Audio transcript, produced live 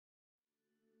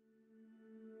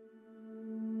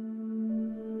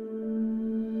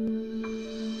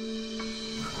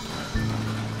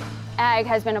Ag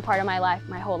has been a part of my life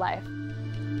my whole life.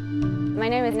 My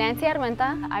name is Nancy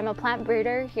Armenta. I'm a plant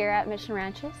breeder here at Mission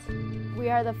Ranches. We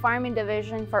are the farming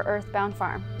division for Earthbound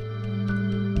Farm.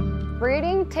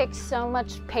 Breeding takes so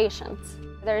much patience.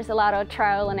 There's a lot of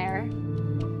trial and error.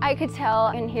 I could tell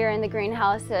in here in the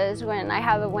greenhouses when I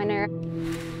have a winner,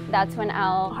 that's when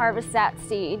I'll harvest that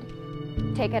seed,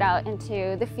 take it out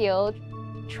into the field,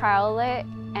 trial it,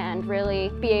 and really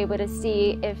be able to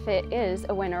see if it is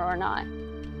a winner or not.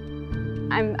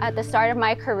 I'm at the start of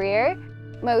my career.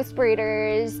 Most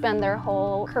breeders spend their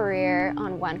whole career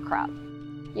on one crop.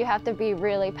 You have to be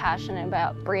really passionate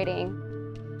about breeding.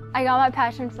 I got my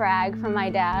passion for ag from my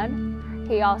dad.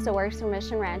 He also works for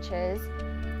Mission Ranches.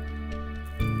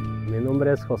 Mi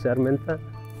nombre es José Armenta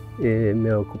y mi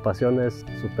ocupación es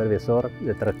supervisor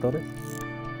de tractores.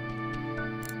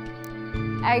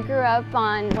 I grew up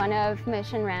on one of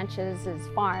Mission Ranches'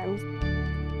 farms.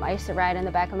 I used to ride in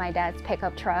the back of my dad's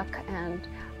pickup truck and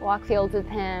walk fields with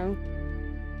him.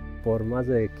 Por más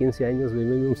de 15 años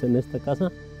vivimos en esta casa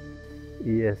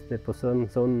y pues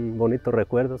son bonitos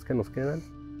recuerdos que nos quedan.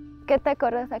 ¿Qué te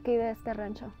acuerdas aquí de este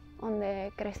rancho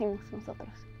donde crecimos nosotros?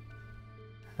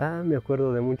 Me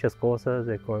acuerdo de muchas cosas,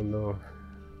 de cuando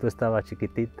tú estabas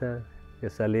chiquitita, que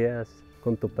salías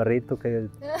con tu perrito, que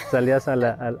salías a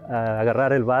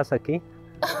agarrar el bus aquí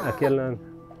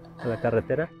a la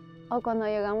carretera. O cuando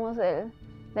llegamos del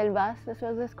bus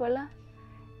después de escuela,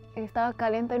 estaba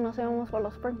caliente y nos íbamos por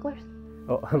los sprinklers.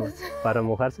 Para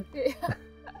mojarse.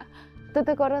 ¿Tú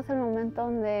te acuerdas del momento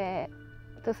donde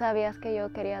tú sabías que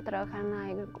yo quería trabajar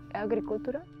en la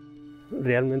agricultura?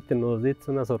 Realmente nos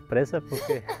diste una sorpresa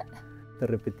porque te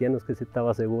repetíamos que sí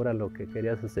estaba segura lo que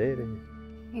querías hacer.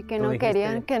 Y que no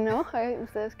querían, que no,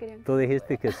 ustedes querían. Tú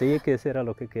dijiste que sí, que eso era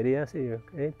lo que querías y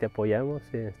te apoyamos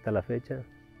y hasta la fecha.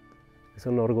 Es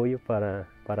un orgullo para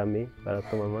mí, para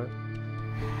tu mamá.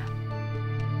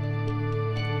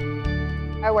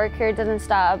 Our work here doesn't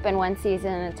stop in one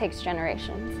season, it takes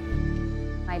generations.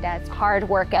 My dad's hard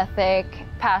work ethic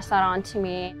passed that on to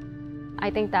me. I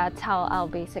think that's how I'll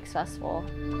be successful.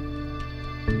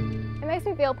 It makes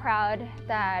me feel proud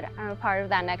that I'm a part of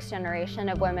that next generation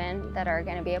of women that are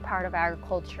going to be a part of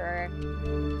agriculture.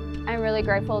 I'm really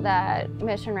grateful that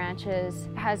Mission Ranches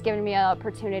has given me an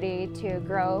opportunity to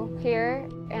grow here,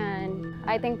 and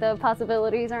I think the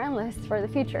possibilities are endless for the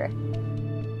future.